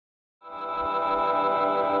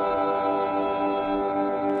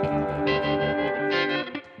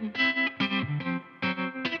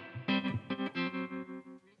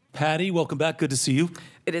Patty, welcome back. Good to see you.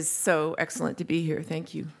 It is so excellent to be here.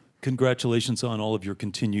 Thank you. Congratulations on all of your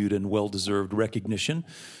continued and well-deserved recognition.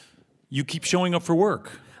 You keep showing up for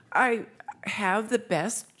work. I have the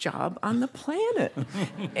best job on the planet.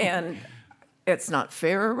 And it's not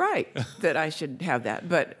fair or right that I should have that.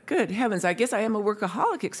 But good heavens, I guess I am a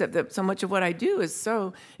workaholic, except that so much of what I do is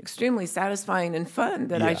so extremely satisfying and fun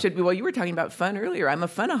that I should be. Well, you were talking about fun earlier. I'm a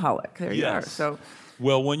funaholic. There you are. So,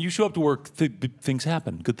 well, when you show up to work, things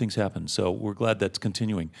happen. Good things happen. So we're glad that's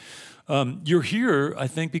continuing. You're here, I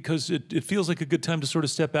think, because it feels like a good time to sort of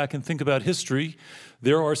step back and think about history.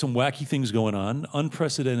 There are some wacky things going on,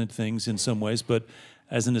 unprecedented things in some ways, but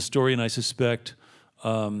as an historian, I suspect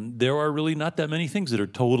there are really not that many things that are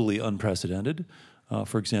totally unprecedented.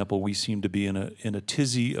 For example, we seem to be in a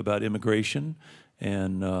tizzy about immigration,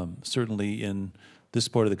 and certainly in this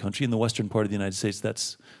part of the country, in the western part of the United States,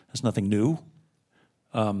 that's nothing new.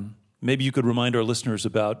 Maybe you could remind our listeners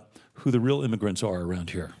about who the real immigrants are around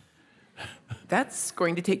here. That's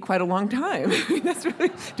going to take quite a long time.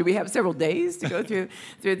 Do we have several days to go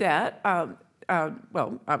through that?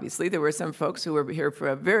 Well, obviously, there were some folks who were here for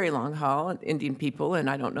a very long haul, Indian people, and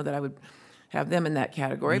I don't know that I would have them in that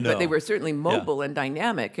category, but they were certainly mobile and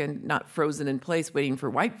dynamic and not frozen in place waiting for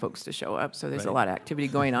white folks to show up. So there's a lot of activity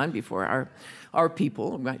going on before our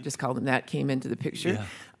people, we might just call them that, came into the picture.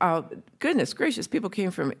 Goodness gracious, people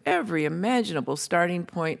came from every imaginable starting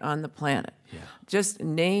point on the planet. Just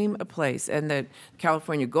name a place. And the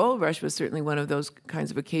California Gold Rush was certainly one of those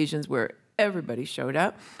kinds of occasions where everybody showed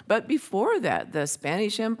up. But before that, the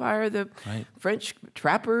Spanish Empire, the French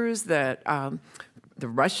trappers, the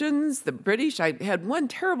Russians, the British. I had one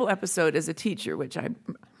terrible episode as a teacher, which I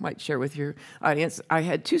might share with your audience. I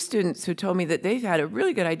had two students who told me that they had a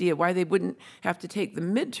really good idea why they wouldn't have to take the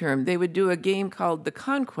midterm. They would do a game called the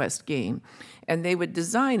Conquest Game, and they would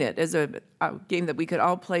design it as a game that we could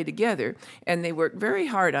all play together. And they worked very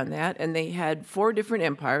hard on that, and they had 4 different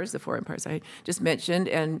empires, the 4 empires I just mentioned,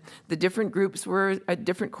 and the different groups were at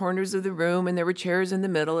different corners of the room, and there were chairs in the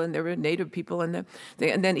middle, and there were native people, and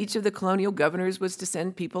then each of the colonial governors was to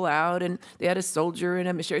send people out, and they had a soldier and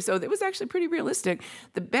a missionary. So it was actually pretty realistic.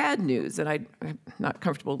 The bad news, and I'm not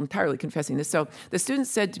comfortable entirely confessing this, so the students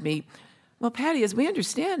said to me, well, Patty, as we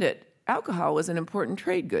understand it, alcohol was an important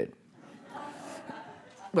trade good.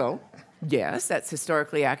 Well, yes, that's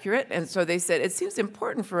historically accurate. And so they said, it seems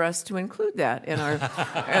important for us to include that in our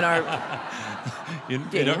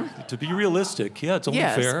game. To be realistic, it's only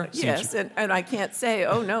fair. Yes, and I can't say,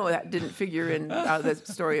 oh, no, that didn't figure in the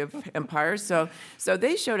story of empires. So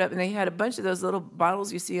they showed up, and they had a bunch of those little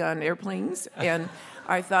bottles you see on airplanes, and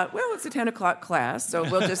I thought, well, it's a 10 o'clock class, so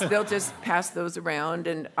they'll just pass those around,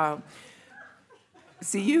 and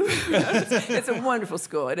see you? It's a wonderful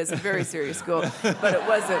school. It is a very serious school, but it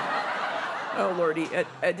wasn't. Oh, Lordy,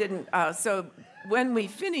 it didn't. So when we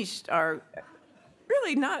finished our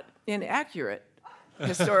really not inaccurate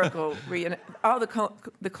historical, all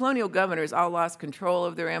the colonial governors all lost control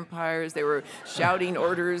of their empires. They were shouting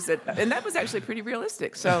orders, and that was actually pretty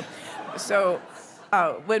realistic. So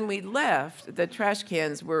when we left, the trash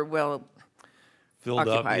cans were filled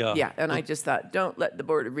occupied. up, and I just thought, don't let the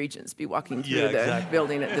Board of Regents be walking through the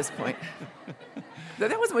building at this point.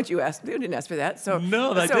 That wasn't what you asked. You didn't ask for that.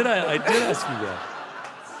 I did ask you that.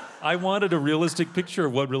 I wanted a realistic picture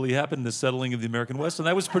of what really happened in the settling of the American West, and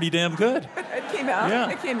that was pretty damn good. It came out. Yeah.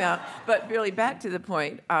 It came out. But really, back to the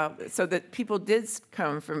point, so that people did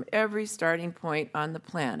come from every starting point on the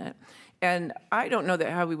planet. And I don't know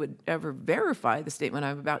how we would ever verify the statement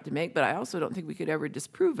I'm about to make, but I also don't think we could ever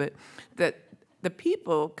disprove it, that the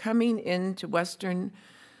people coming into Western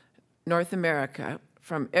North America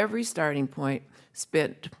from every starting point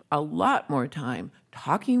spent a lot more time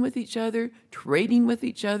talking with each other, trading with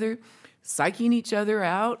each other, psyching each other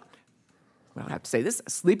out. Well, I have to say this,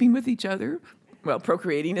 sleeping with each other. Well,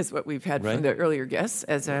 procreating is what we've had from the earlier guests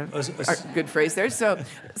as a good phrase there. So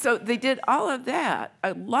they did all of that,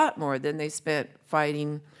 a lot more than they spent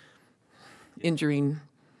fighting, injuring,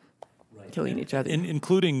 killing each other.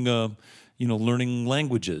 Including learning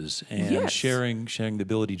languages and sharing the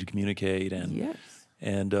ability to communicate and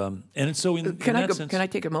and so can I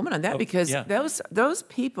take a moment on that because those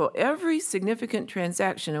people, every significant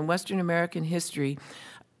transaction in Western American history,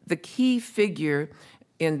 the key figure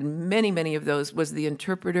in many of those was the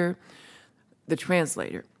interpreter, the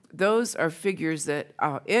translator. Those are figures that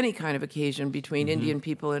any kind of occasion between Indian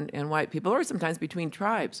people and white people, or sometimes between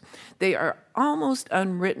tribes, they are almost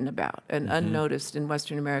unwritten about and unnoticed in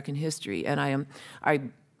Western American history. And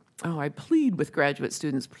I plead with graduate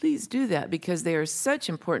students, please do that because they are such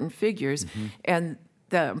important figures. And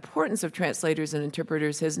the importance of translators and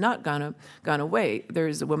interpreters has not gone away.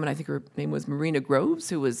 There's a woman, I think her name was Marina Groves,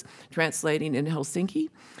 who was translating in Helsinki.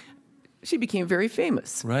 She became very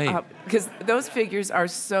famous. Right. Because those figures are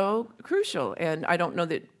so crucial. And I don't know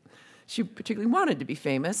that she particularly wanted to be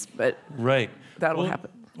famous, but right. that'll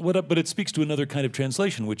happen. But it speaks to another kind of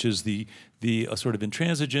translation, which is the sort of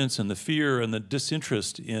intransigence and the fear and the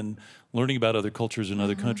disinterest in learning about other cultures and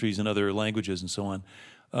other countries and other languages and so on.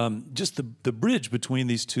 Just the bridge between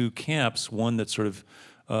these two camps, one that's sort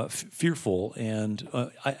of fearful, and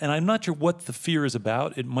I'm not sure what the fear is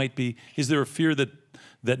about. It might be, is there a fear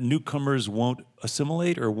that newcomers won't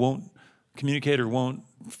assimilate or won't communicate or won't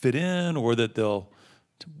fit in, or that they'll...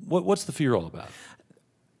 What's the fear all about?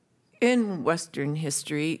 In Western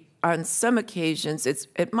history, on some occasions,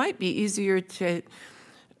 it might be easier to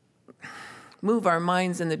move our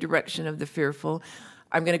minds in the direction of the fearful.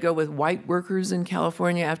 I'm going to go with white workers in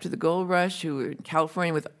California after the gold rush, who were in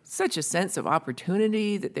California with such a sense of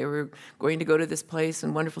opportunity that they were going to go to this place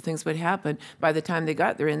and wonderful things would happen. By the time they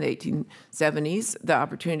got there in the 1870s, the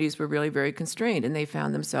opportunities were really very constrained, and they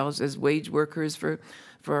found themselves as wage workers for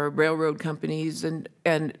railroad companies, and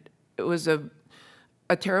it was a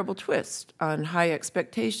terrible twist on high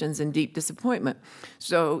expectations and deep disappointment.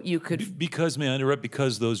 So you could... Because, may I interrupt,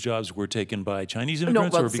 because those jobs were taken by Chinese No,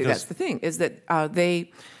 immigrants? well, or because... see, that's the thing, is that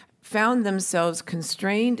they found themselves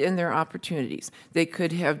constrained in their opportunities. They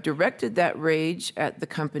could have directed that rage at the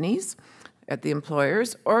companies, at the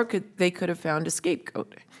employers, or they could have found a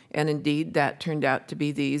scapegoat. And indeed, that turned out to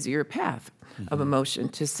be the easier path of emotion,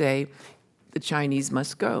 to say the Chinese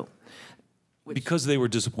must go. Because they were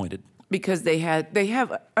disappointed. Because they had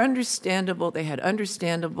understandable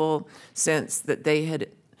sense that they had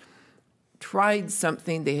tried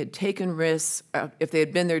something, they had taken risks. If they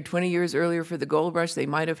had been there 20 years earlier for the gold rush, they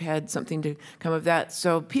might have had something to come of that.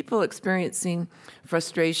 So people experiencing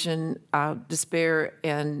frustration, despair,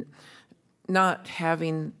 and not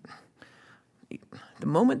having the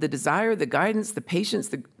moment, the desire, the guidance, the patience,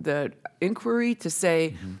 the inquiry to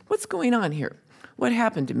say, what's going on here? What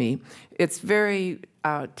happened to me? It's very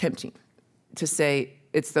tempting to say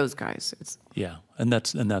it's those guys. Yeah, and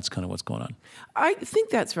that's kind of what's going on. I think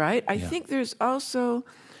that's right. I think there's also,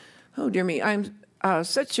 oh dear me, I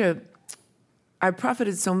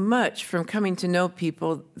profited so much from coming to know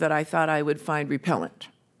people that I thought I would find repellent.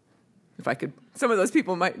 If I could, some of those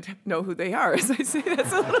people might know who they are, as I say.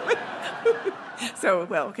 That's a little bit.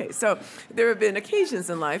 So there have been occasions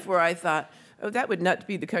in life where I thought, oh, that would not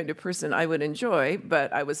be the kind of person I would enjoy,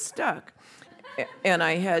 but I was stuck. And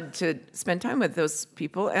I had to spend time with those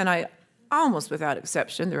people, and I almost without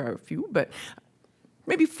exception, there are a few, but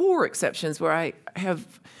maybe 4 exceptions where I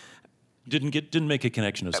have... Didn't make a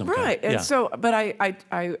connection of some kind. Right, and so, but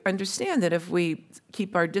I understand that if we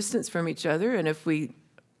keep our distance from each other, and if we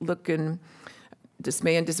look in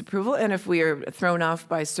dismay and disapproval, and if we are thrown off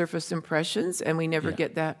by surface impressions and we never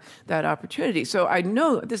get that opportunity. So I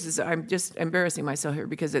know I'm just embarrassing myself here,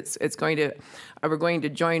 because we're going to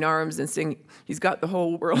join arms and sing "He's Got the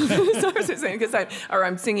Whole World" because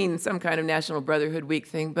I'm singing some kind of National Brotherhood Week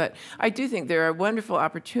thing. But I do think there are wonderful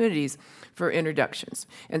opportunities for introductions,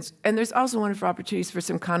 and there's also wonderful opportunities for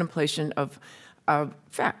some contemplation of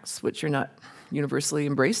facts, which are not universally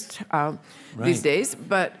embraced these days,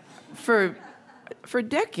 but for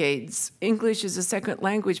decades, English as a second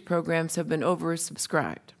language programs have been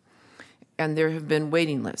oversubscribed, and there have been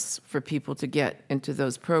waiting lists for people to get into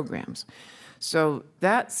those programs. So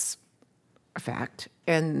that's a fact.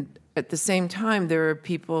 And at the same time, there are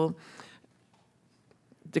people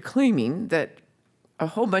declaiming that a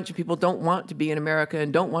whole bunch of people don't want to be in America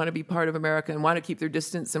and don't want to be part of America and want to keep their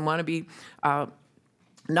distance and want to be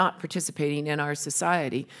not participating in our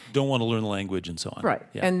society. Don't want to learn the language and so on. Right.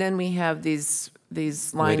 Yeah. And then we have these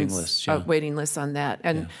lines, waiting lists on that.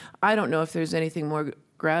 And I don't know if there's anything more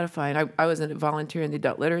gratifying. I was a volunteer in the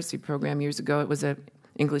adult literacy program years ago. It was an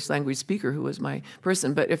English language speaker who was my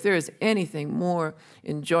person. But if there is anything more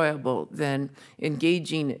enjoyable than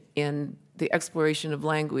engaging in the exploration of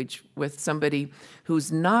language with somebody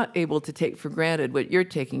who's not able to take for granted what you're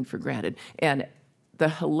taking for granted, and the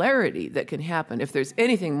hilarity that can happen, if there's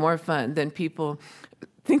anything more fun than people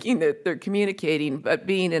thinking that they're communicating, but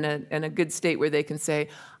being in a good state where they can say,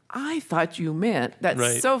 I thought you meant,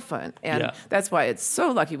 that's so fun. And that's why it's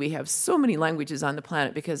so lucky we have so many languages on the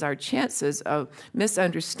planet, because our chances of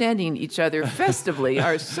misunderstanding each other festively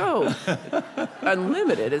are so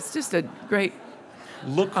unlimited. It's just a great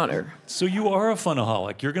honor. So you are a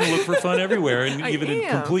funaholic. You're going to look for fun everywhere, and even in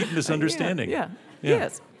complete misunderstanding.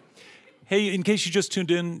 Yes. Hey, in case you just tuned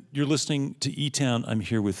in, you're listening to eTown. I'm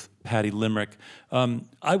here with Patty Limerick.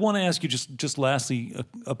 I want to ask you just lastly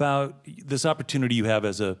about this opportunity you have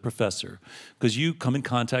as a professor, because you come in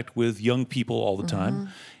contact with young people all the time,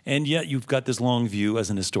 and yet you've got this long view as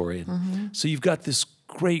an historian. So you've got this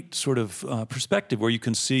great sort of perspective where you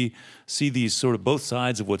can see these sort of both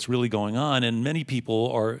sides of what's really going on, and many people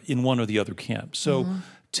are in one or the other camp. So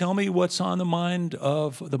tell me what's on the minds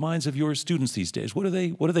of your students these days. What are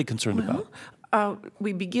they concerned about?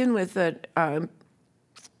 We begin with I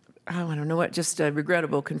don't know what, just a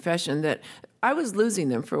regrettable confession that I was losing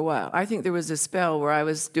them for a while. I think there was a spell where I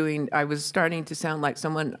was starting to sound like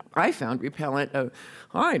someone I found repellent.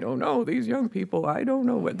 I don't know, these young people, I don't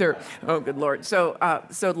know what they're, oh, good Lord. So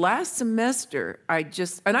last semester,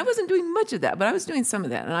 and I wasn't doing much of that, but I was doing some of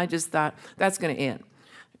that, and I just thought, that's going to end.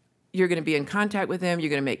 You're going to be in contact with them. You're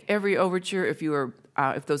going to make every overture.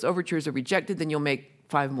 If those overtures are rejected, then you'll make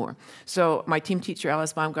 5 more. So my team teacher,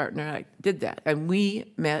 Alice Baumgartner, and I did that. And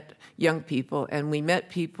we met young people, and we met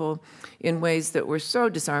people in ways that were so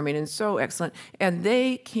disarming and so excellent. And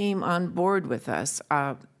they came on board with us.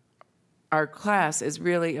 Our class is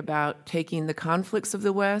really about taking the conflicts of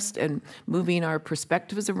the West and moving our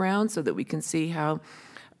perspectives around so that we can see how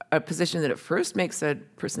a position that at first makes a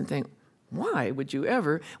person think, why would you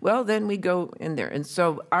ever? Well, then we go in there. And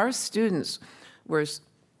so our students were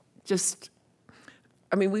just,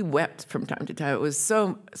 we wept from time to time. It was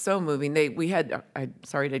so moving. I'm going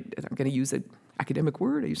to use an academic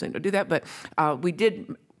word. I usually don't do that. But we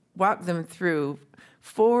did walk them through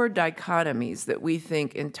 4 dichotomies that we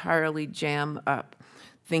think entirely jam up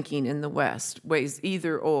thinking in the West, ways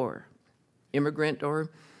either or, immigrant or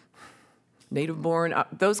native-born,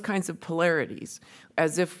 those kinds of polarities,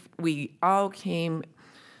 as if we all came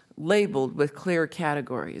labeled with clear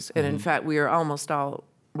categories. And in fact, we are almost all,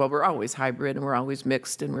 we're always hybrid, and we're always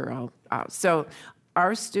mixed, and we're all out. So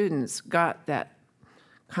our students got that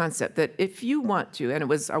concept that if you want to, and it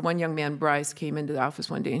was one young man, Bryce, came into the office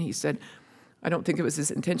one day, and he said, I don't think it was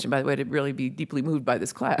his intention, by the way, to really be deeply moved by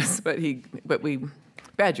this class, but we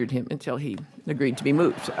badgered him until he agreed to be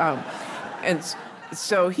moved. And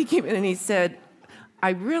so he came in and he said,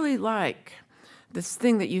 I really like this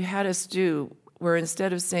thing that you had us do, where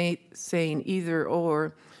instead of saying either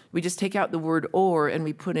or, we just take out the word or and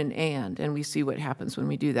we put in and we see what happens when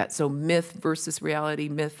we do that. So myth versus reality,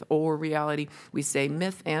 myth or reality. We say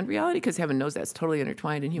myth and reality because heaven knows that's totally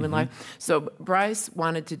intertwined in human life. So Bryce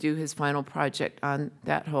wanted to do his final project on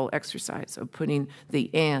that whole exercise of putting the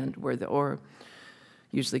and where the or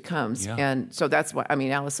usually comes. Yeah. And so that's why,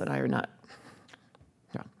 Alice and I are not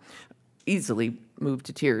easily moved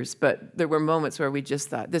to tears, but there were moments where we just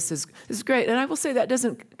thought, this is great. And I will say that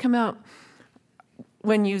doesn't come out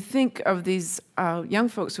when you think of these young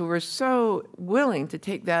folks who were so willing to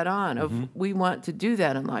take that on, we want to do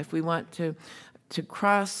that in life. We want to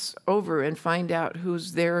cross over and find out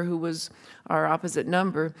who's there, who was our opposite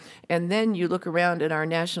number. And then you look around at our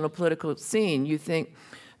national political scene, you think,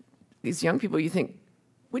 these young people, you think,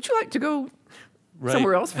 would you like to go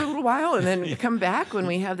somewhere else for a little while and then come back when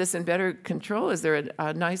we have this in better control? Is there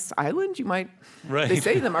a nice island you might, they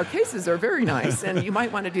say the Marquesas are very nice, and you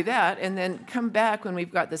might want to do that, and then come back when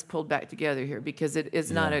we've got this pulled back together here, because it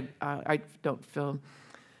is not I don't feel...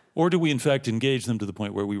 Or do we in fact engage them to the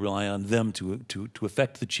point where we rely on them to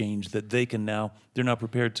affect the change that they're now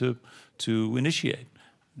prepared to initiate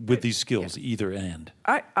with these skills, either and?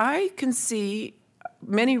 I can see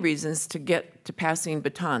many reasons to get to passing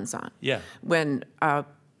batons on. Yeah. When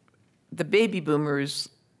the baby boomers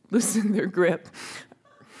loosen their grip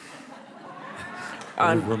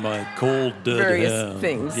on over my cold various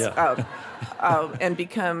things, and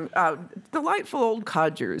become delightful old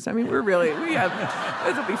codgers. It'll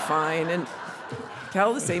be fine, and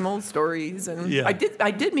tell the same old stories. And I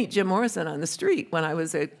did meet Jim Morrison on the street when I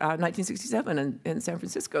was at 1967 in San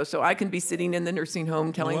Francisco. So I can be sitting in the nursing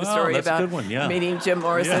home telling the story about meeting Jim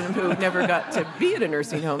Morrison, who never got to be at a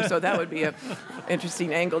nursing home. So that would be an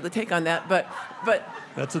interesting angle to take on that. But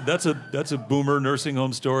that's a boomer nursing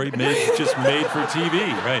home story made for TV,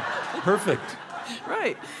 right? Perfect.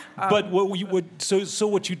 Right. But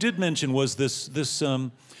what you did mention was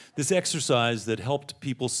this exercise that helped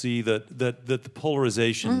people see that the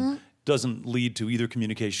polarization doesn't lead to either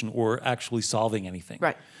communication or actually solving anything.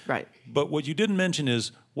 Right. But what you didn't mention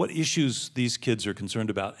is what issues these kids are concerned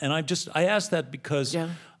about. And I ask that because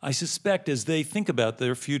I suspect as they think about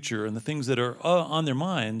their future and the things that are on their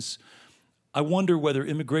minds, I wonder whether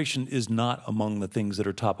immigration is not among the things that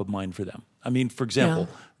are top of mind for them. I mean, for example,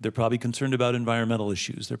 they're probably concerned about environmental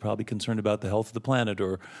issues. They're probably concerned about the health of the planet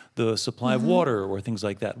or the supply of water or things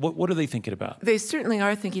like that. What are they thinking about? They certainly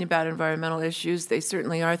are thinking about environmental issues. They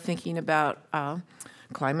certainly are thinking about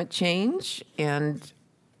climate change and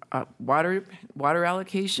water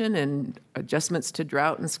allocation and adjustments to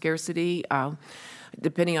drought and scarcity.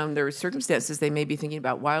 Depending on their circumstances, they may be thinking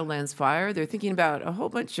about wildlands fire. They're thinking about a whole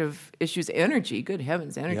bunch of issues. Energy, good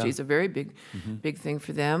heavens, energy is a very big thing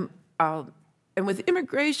for them. And with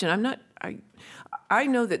immigration, I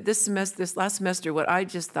know that this last semester, what I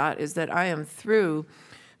just thought is that I am through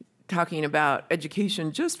talking about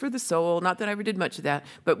education just for the soul. Not that I ever did much of that,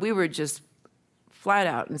 but we were just flat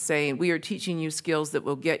out and saying, we are teaching you skills that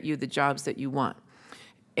will get you the jobs that you want.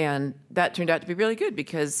 And that turned out to be really good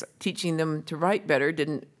because teaching them to write better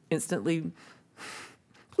didn't instantly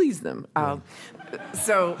please them. But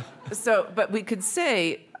we could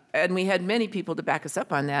say, and we had many people to back us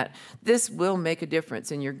up on that, this will make a difference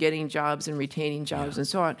in your getting jobs and retaining jobs and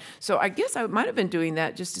so on. So I guess I might have been doing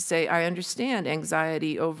that just to say I understand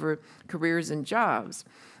anxiety over careers and jobs.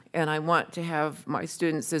 And I want to have my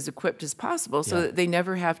students as equipped as possible so that they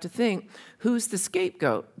never have to think, who's the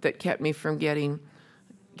scapegoat that kept me from getting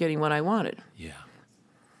what I wanted. Yeah,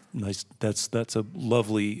 nice. That's a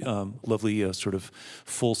lovely, sort of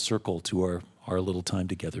full circle to our little time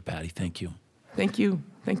together, Patty. Thank you. Thank you.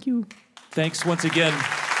 Thank you. Thanks once again,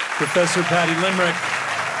 Professor Patty Limerick,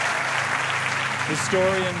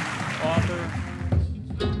 historian.